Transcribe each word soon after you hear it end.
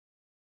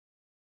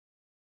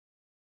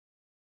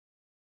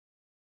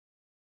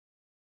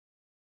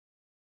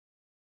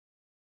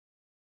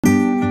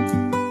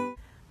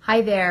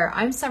Hi there,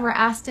 I'm Summer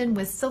Aston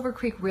with Silver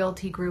Creek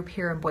Realty Group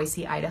here in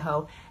Boise,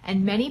 Idaho,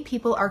 and many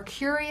people are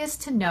curious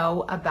to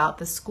know about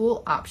the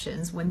school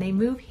options when they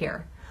move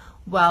here.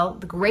 Well,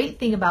 the great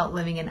thing about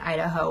living in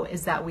Idaho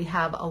is that we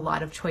have a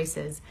lot of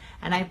choices,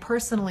 and I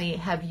personally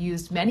have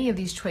used many of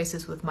these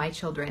choices with my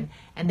children,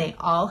 and they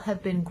all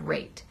have been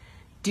great.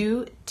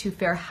 Due to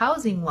fair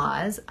housing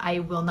laws, I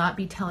will not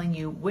be telling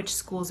you which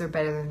schools are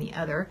better than the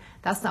other.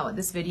 That's not what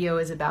this video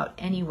is about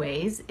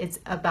anyways. It's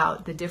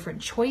about the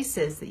different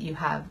choices that you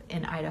have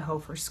in Idaho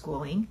for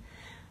schooling.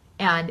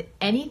 And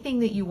anything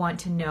that you want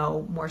to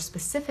know more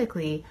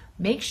specifically,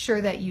 make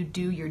sure that you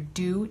do your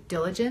due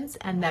diligence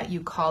and that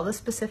you call the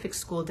specific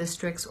school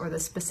districts or the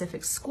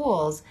specific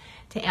schools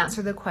to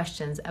answer the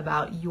questions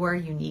about your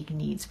unique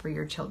needs for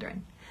your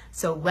children.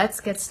 So let's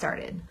get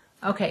started.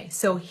 Okay,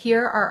 so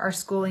here are our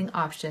schooling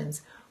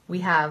options.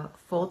 We have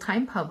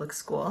full-time public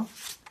school,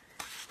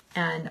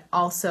 and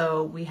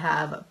also we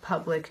have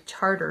public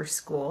charter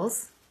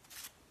schools.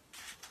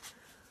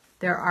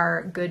 There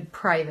are good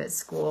private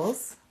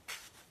schools,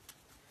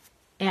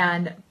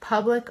 and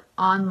public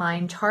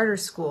online charter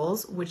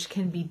schools, which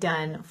can be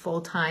done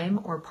full-time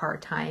or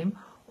part-time,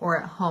 or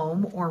at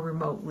home or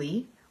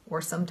remotely,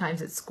 or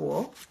sometimes at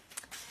school.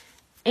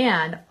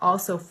 And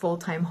also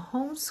full-time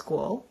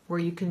homeschool, where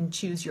you can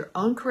choose your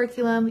own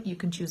curriculum, you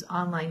can choose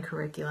online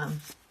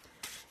curriculum,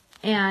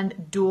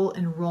 and dual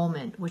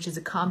enrollment, which is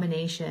a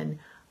combination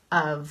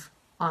of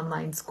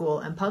online school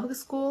and public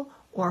school,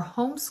 or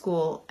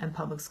homeschool and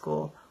public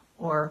school,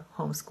 or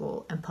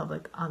homeschool and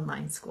public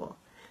online school.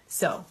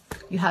 So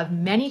you have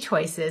many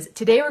choices.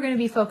 Today we're going to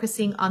be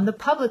focusing on the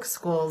public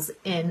schools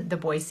in the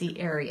Boise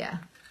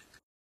area.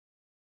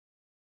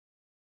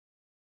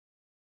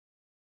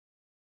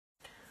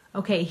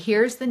 Okay,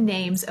 here's the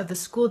names of the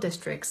school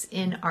districts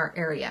in our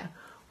area.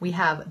 We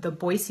have the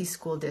Boise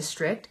School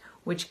District,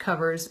 which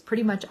covers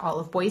pretty much all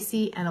of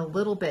Boise and a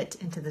little bit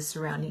into the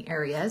surrounding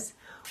areas.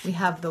 We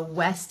have the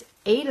West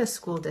Ada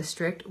School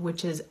District,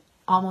 which is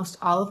almost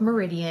all of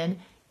Meridian,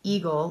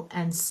 Eagle,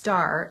 and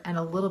Star, and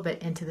a little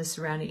bit into the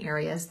surrounding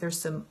areas.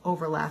 There's some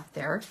overlap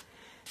there.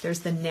 There's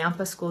the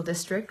Nampa School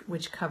District,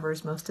 which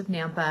covers most of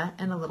Nampa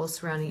and a little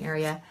surrounding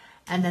area.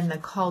 And then the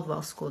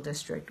Caldwell School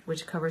District,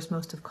 which covers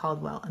most of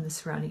Caldwell and the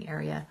surrounding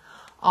area.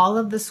 All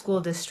of the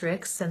school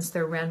districts, since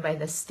they're run by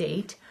the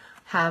state,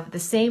 have the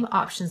same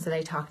options that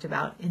I talked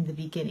about in the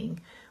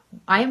beginning.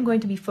 I am going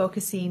to be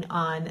focusing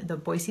on the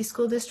Boise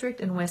School District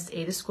and West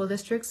Ada School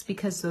Districts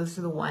because those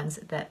are the ones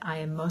that I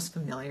am most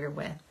familiar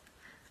with.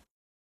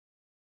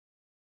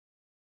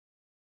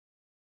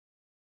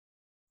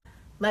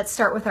 Let's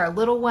start with our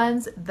little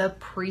ones, the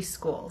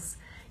preschools.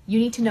 You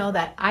need to know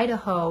that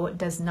Idaho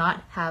does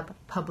not have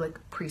public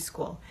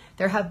preschool.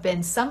 There have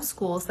been some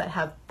schools that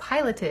have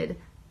piloted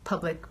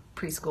public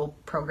preschool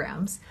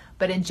programs,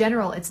 but in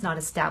general, it's not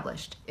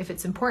established. If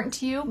it's important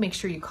to you, make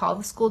sure you call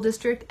the school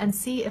district and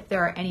see if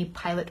there are any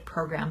pilot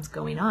programs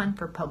going on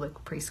for public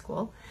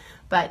preschool.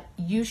 But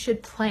you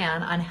should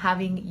plan on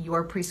having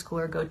your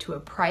preschooler go to a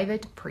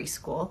private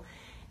preschool,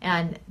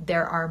 and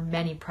there are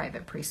many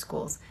private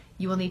preschools.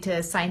 You will need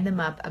to sign them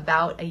up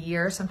about a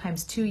year,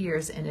 sometimes 2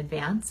 years in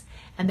advance.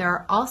 And there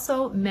are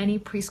also many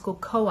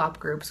preschool co-op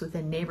groups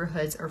within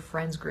neighborhoods or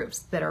friends groups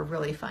that are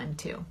really fun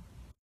too.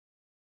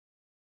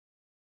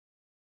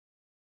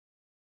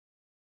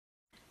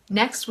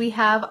 Next, we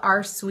have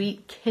our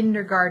sweet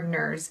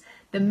kindergartners.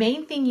 The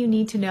main thing you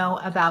need to know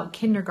about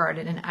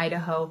kindergarten in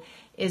Idaho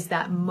is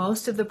that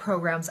most of the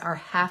programs are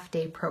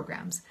half-day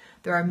programs.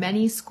 There are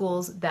many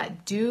schools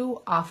that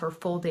do offer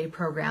full-day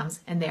programs,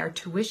 and they are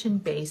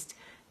tuition-based,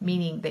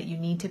 meaning that you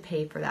need to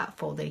pay for that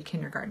full-day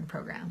kindergarten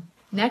program.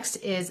 Next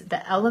is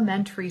the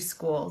elementary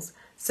schools.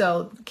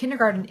 So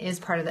kindergarten is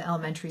part of the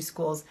elementary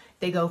schools.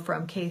 They go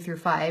from K through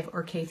 5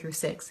 or K through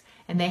 6,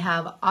 and they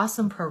have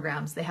awesome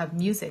programs. They have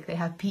music, they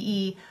have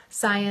PE,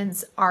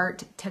 science,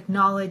 art,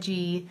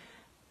 technology,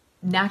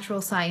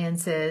 natural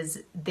sciences.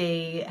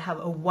 They have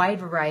a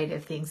wide variety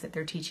of things that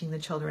they're teaching the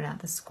children at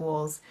the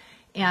schools.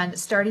 And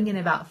starting in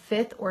about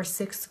 5th or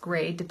 6th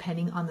grade,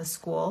 depending on the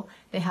school,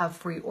 they have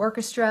free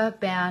orchestra,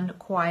 band,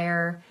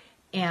 choir,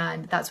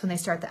 and that's when they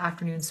start the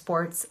afternoon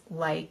sports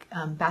like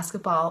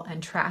basketball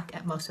and track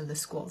at most of the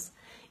schools.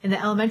 In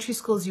the elementary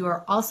schools, you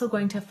are also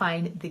going to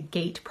find the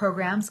GATE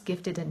programs,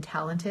 Gifted and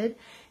Talented.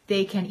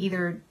 They can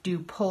either do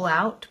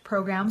pull-out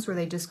programs where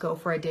they just go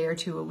for a day or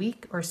two a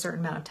week or a certain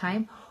amount of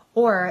time,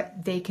 or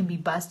they can be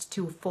bused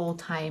to a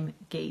full-time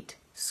GATE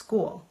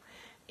school.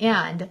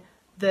 And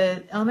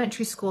the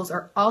elementary schools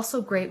are also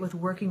great with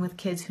working with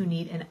kids who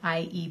need an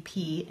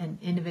IEP, an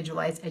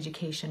individualized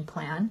education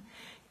plan,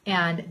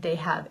 and they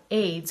have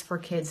aids for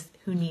kids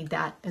who need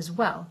that as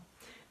well.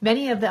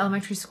 Many of the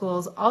elementary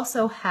schools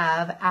also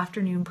have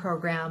afternoon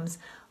programs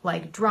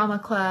like drama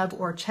club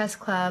or chess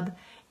club,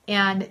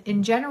 and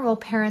in general,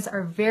 parents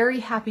are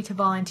very happy to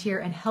volunteer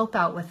and help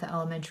out with the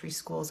elementary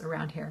schools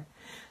around here.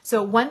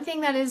 So one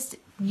thing that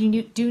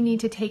you do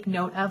need to take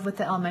note of with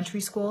the elementary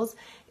schools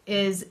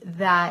is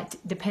that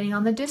depending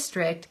on the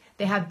district,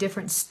 they have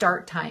different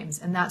start times,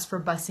 and that's for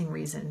busing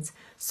reasons.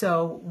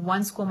 So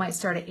one school might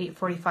start at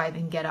 8:45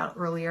 and get out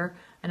earlier.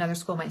 Another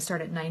school might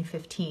start at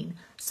 9:15.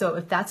 So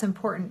if that's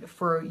important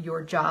for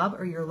your job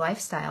or your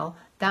lifestyle,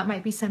 that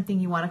might be something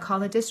you want to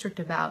call the district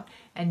about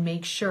and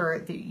make sure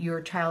that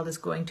your child is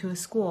going to a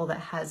school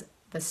that has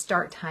the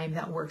start time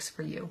that works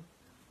for you.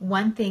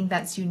 One thing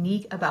that's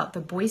unique about the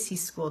Boise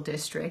School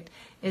District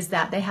is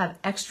that they have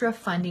extra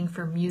funding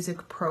for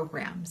music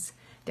programs.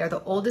 They're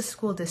the oldest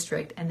school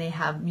district and they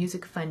have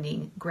music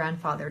funding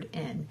grandfathered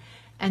in.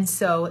 And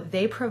so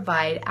they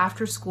provide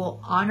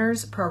after-school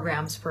honors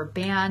programs for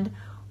band,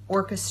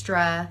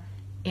 orchestra,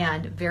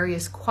 and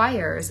various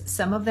choirs.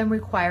 Some of them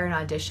require an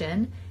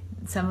audition.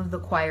 Some of the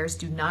choirs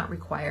do not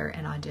require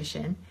an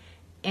audition.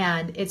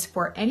 And it's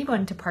for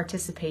anyone to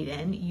participate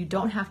in. You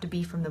don't have to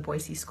be from the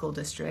Boise School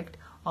District,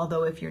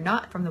 although if you're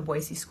not from the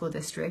Boise School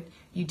District,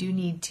 you do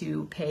need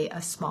to pay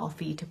a small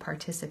fee to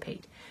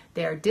participate.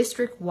 They are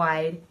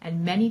district-wide,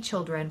 and many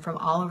children from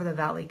all over the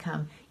valley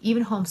come.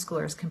 Even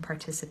homeschoolers can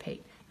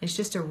participate. It's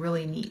just a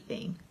really neat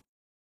thing.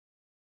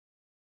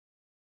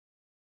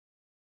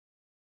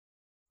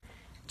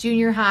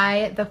 Junior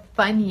high, the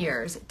fun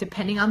years.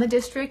 Depending on the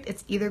district,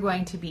 it's either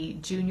going to be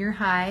junior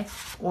high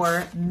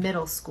or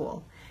middle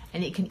school.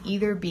 And it can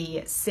either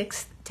be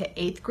 6th to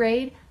 8th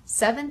grade,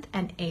 7th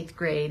and 8th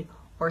grade,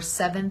 or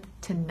 7th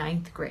to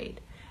 9th grade.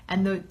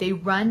 And they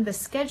run the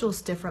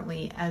schedules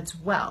differently as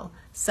well.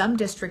 Some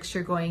districts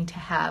you're going to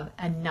have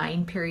a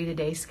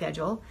 9-period-a-day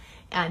schedule,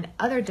 and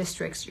other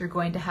districts you're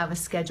going to have a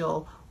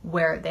schedule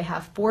where they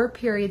have 4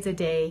 periods a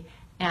day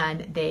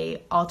and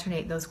they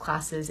alternate those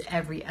classes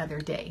every other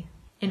day.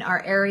 In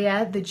our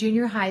area, the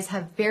junior highs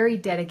have very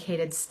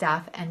dedicated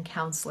staff and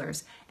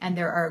counselors, and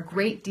there are a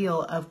great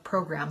deal of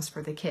programs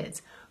for the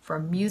kids,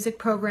 from music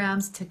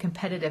programs to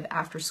competitive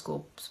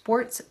after-school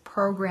sports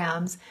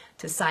programs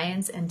to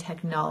science and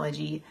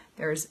technology.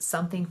 There's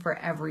something for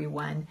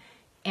everyone.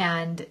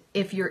 And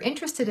if you're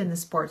interested in the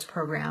sports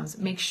programs,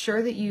 make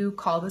sure that you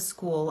call the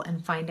school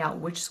and find out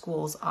which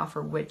schools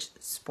offer which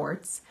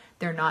sports.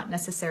 They're not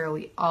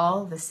necessarily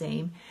all the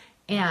same.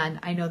 And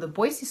I know the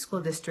Boise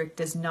School District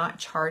does not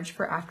charge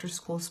for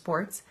after-school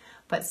sports,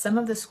 but some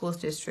of the school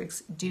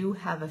districts do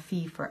have a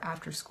fee for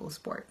after-school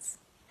sports.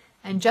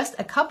 And just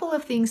a couple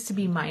of things to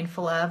be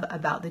mindful of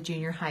about the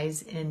junior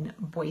highs in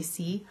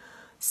Boise.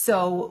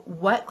 So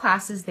what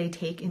classes they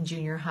take in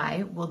junior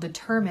high will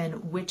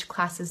determine which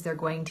classes they're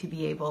going to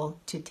be able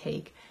to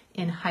take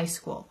in high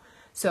school.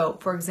 So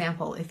for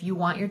example, if you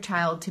want your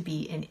child to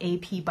be in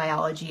AP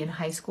biology in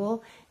high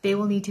school, they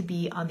will need to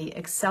be on the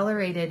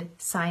accelerated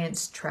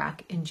science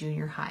track in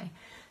junior high.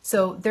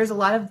 So there's a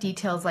lot of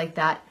details like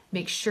that.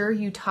 Make sure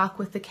you talk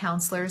with the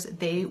counselors.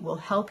 They will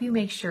help you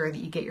make sure that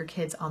you get your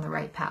kids on the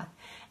right path.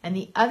 And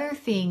the other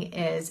thing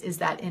is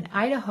that in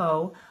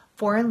Idaho,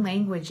 foreign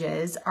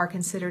languages are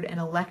considered an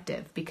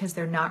elective because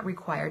they're not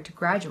required to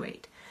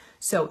graduate.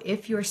 So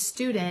if your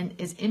student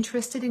is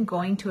interested in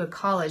going to a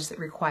college that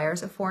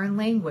requires a foreign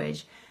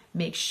language,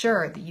 make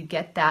sure that you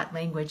get that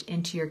language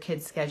into your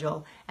kid's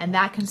schedule, and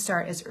that can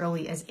start as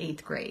early as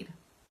 8th grade.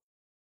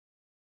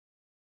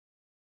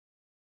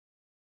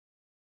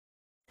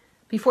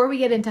 Before we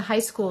get into high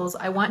schools,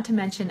 I want to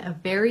mention a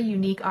very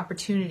unique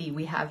opportunity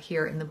we have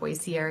here in the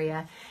Boise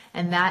area,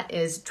 and that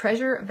is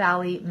Treasure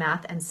Valley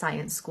Math and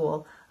Science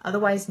School,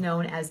 otherwise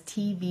known as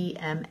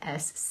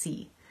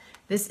TVMSC.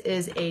 This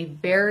is a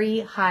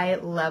very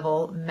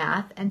high-level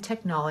math and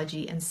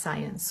technology and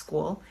science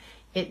school.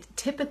 It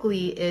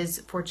typically is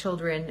for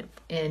children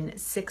in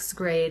 6th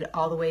grade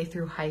all the way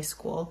through high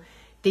school.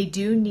 They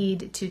do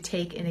need to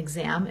take an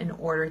exam in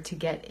order to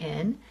get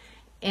in.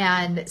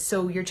 And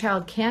so your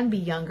child can be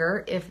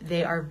younger if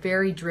they are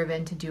very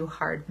driven to do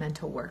hard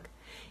mental work.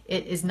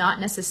 It is not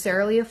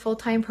necessarily a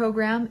full-time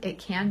program. It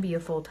can be a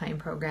full-time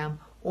program,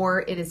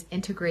 or it is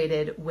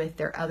integrated with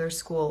their other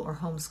school or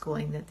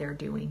homeschooling that they're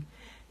doing.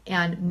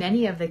 And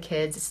many of the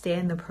kids stay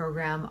in the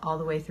program all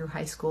the way through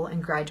high school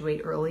and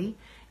graduate early.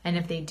 And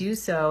if they do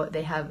so,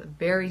 they have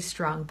very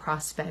strong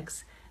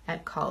prospects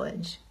at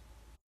college.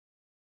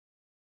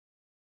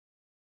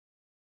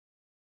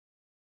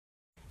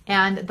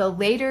 And the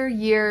later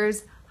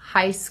years,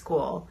 high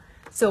school.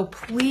 So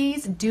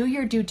please do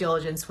your due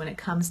diligence when it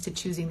comes to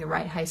choosing the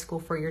right high school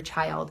for your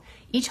child.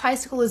 Each high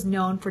school is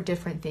known for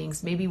different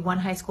things. Maybe one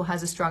high school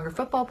has a stronger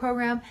football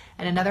program,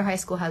 and another high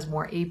school has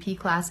more AP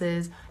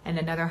classes, and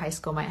another high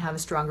school might have a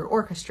stronger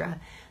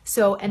orchestra.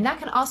 So, and that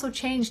can also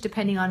change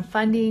depending on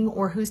funding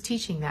or who's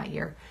teaching that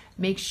year.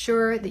 Make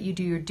sure that you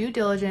do your due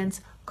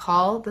diligence,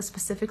 call the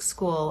specific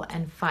school,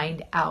 and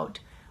find out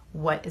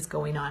what is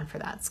going on for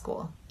that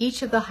school.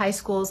 Each of the high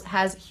schools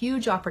has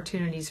huge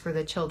opportunities for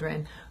the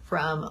children,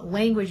 from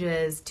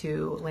languages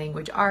to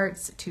language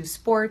arts to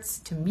sports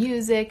to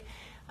music,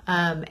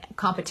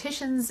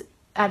 competitions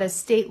at a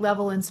state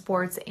level in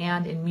sports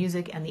and in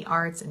music and the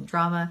arts and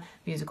drama,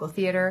 musical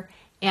theater,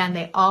 and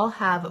they all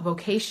have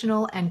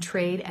vocational and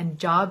trade and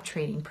job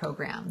training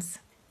programs.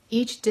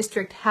 Each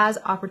district has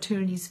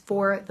opportunities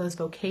for those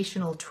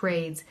vocational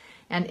trades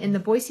And in the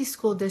Boise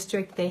School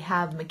District, they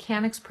have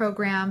mechanics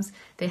programs,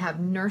 they have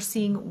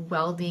nursing,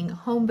 welding,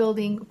 home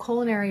building,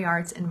 culinary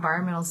arts,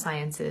 environmental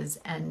sciences,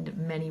 and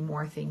many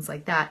more things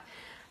like that.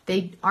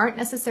 They aren't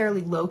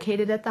necessarily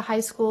located at the high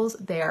schools.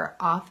 They are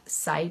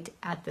off-site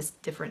at the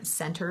different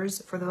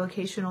centers for the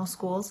vocational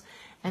schools.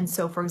 And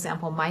so, for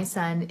example, my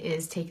son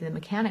is taking the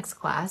mechanics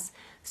class,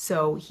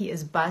 so he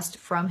is bused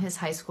from his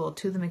high school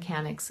to the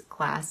mechanics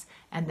class,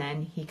 and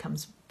then he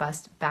comes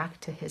bused back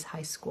to his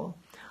high school.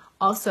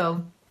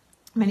 Also,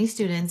 many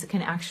students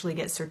can actually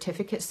get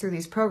certificates through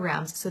these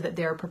programs so that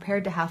they're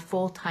prepared to have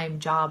full-time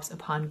jobs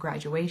upon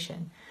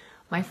graduation.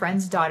 My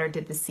friend's daughter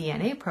did the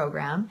CNA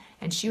program,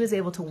 and she was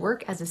able to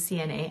work as a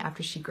CNA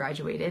after she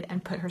graduated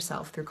and put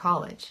herself through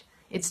college.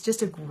 It's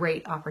just a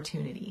great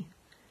opportunity.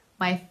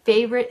 My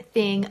favorite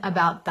thing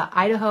about the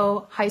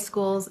Idaho high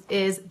schools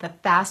is the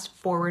Fast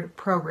Forward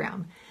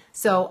program.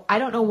 So I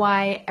don't know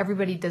why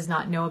everybody does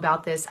not know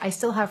about this. I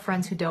still have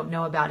friends who don't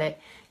know about it.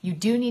 You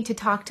do need to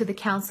talk to the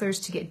counselors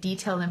to get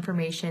detailed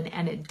information,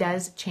 and it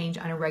does change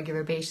on a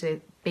regular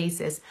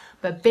basis.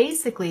 But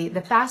basically,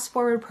 the Fast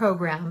Forward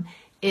program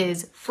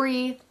is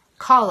free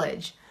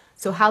college.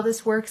 So how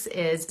this works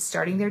is,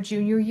 starting their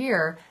junior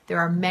year, there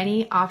are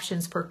many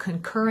options for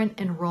concurrent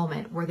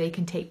enrollment where they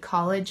can take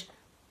college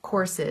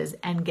courses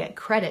and get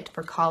credit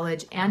for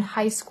college and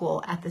high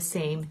school at the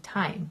same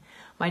time.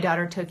 My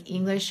daughter took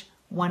English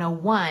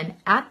 101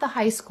 at the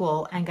high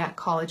school and got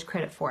college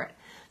credit for it.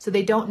 So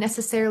they don't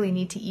necessarily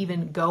need to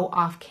even go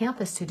off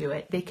campus to do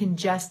it. They can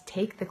just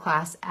take the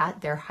class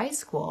at their high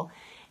school,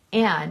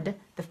 and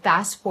the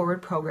Fast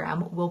Forward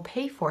program will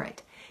pay for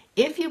it.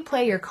 If you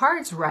play your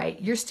cards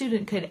right, your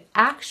student could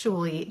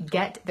actually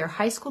get their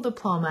high school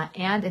diploma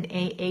and an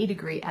AA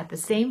degree at the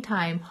same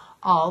time,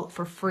 all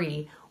for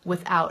free,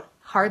 without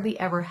hardly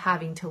ever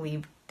having to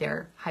leave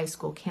their high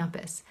school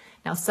campus.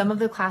 Now, some of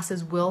the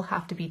classes will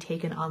have to be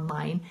taken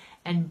online,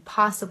 and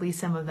possibly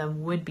some of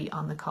them would be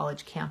on the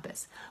college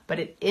campus, but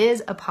it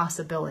is a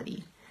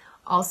possibility.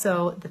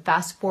 Also, the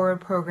Fast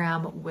Forward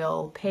program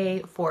will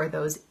pay for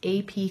those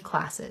AP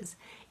classes.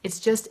 It's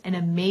just an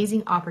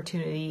amazing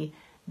opportunity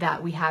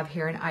that we have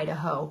here in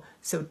Idaho.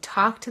 So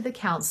talk to the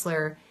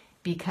counselor,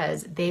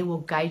 because they will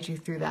guide you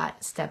through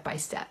that step by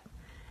step.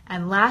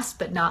 And last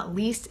but not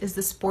least is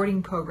the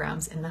sporting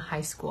programs in the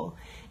high school.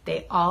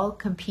 They all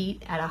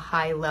compete at a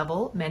high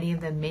level. Many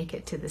of them make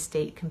it to the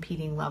state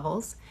competing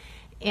levels.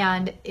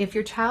 And if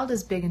your child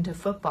is big into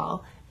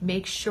football,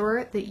 make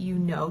sure that you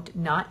note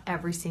not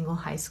every single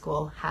high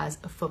school has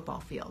a football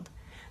field.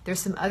 There's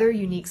some other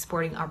unique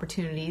sporting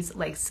opportunities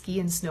like ski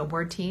and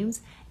snowboard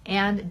teams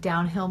and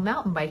downhill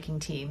mountain biking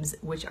teams,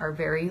 which are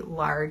very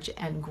large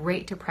and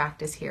great to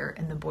practice here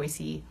in the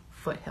Boise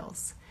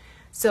foothills.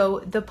 So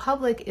the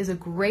public is a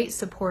great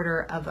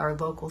supporter of our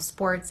local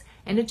sports,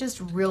 and it just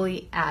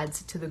really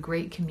adds to the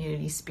great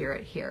community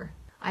spirit here.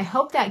 I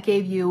hope that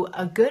gave you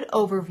a good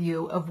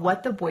overview of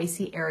what the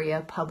Boise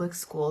area public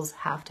schools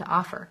have to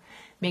offer.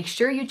 Make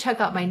sure you check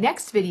out my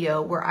next video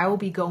where I will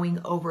be going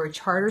over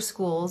charter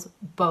schools,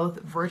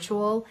 both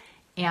virtual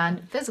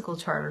and physical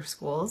charter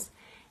schools.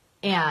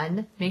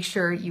 And make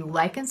sure you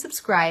like and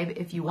subscribe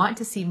if you want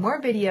to see more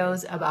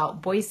videos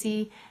about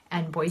Boise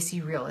and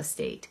Boise real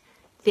estate.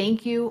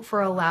 Thank you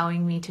for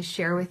allowing me to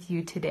share with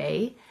you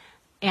today.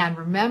 And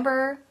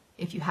remember,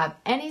 if you have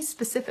any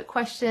specific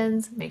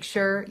questions, make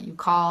sure you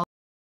call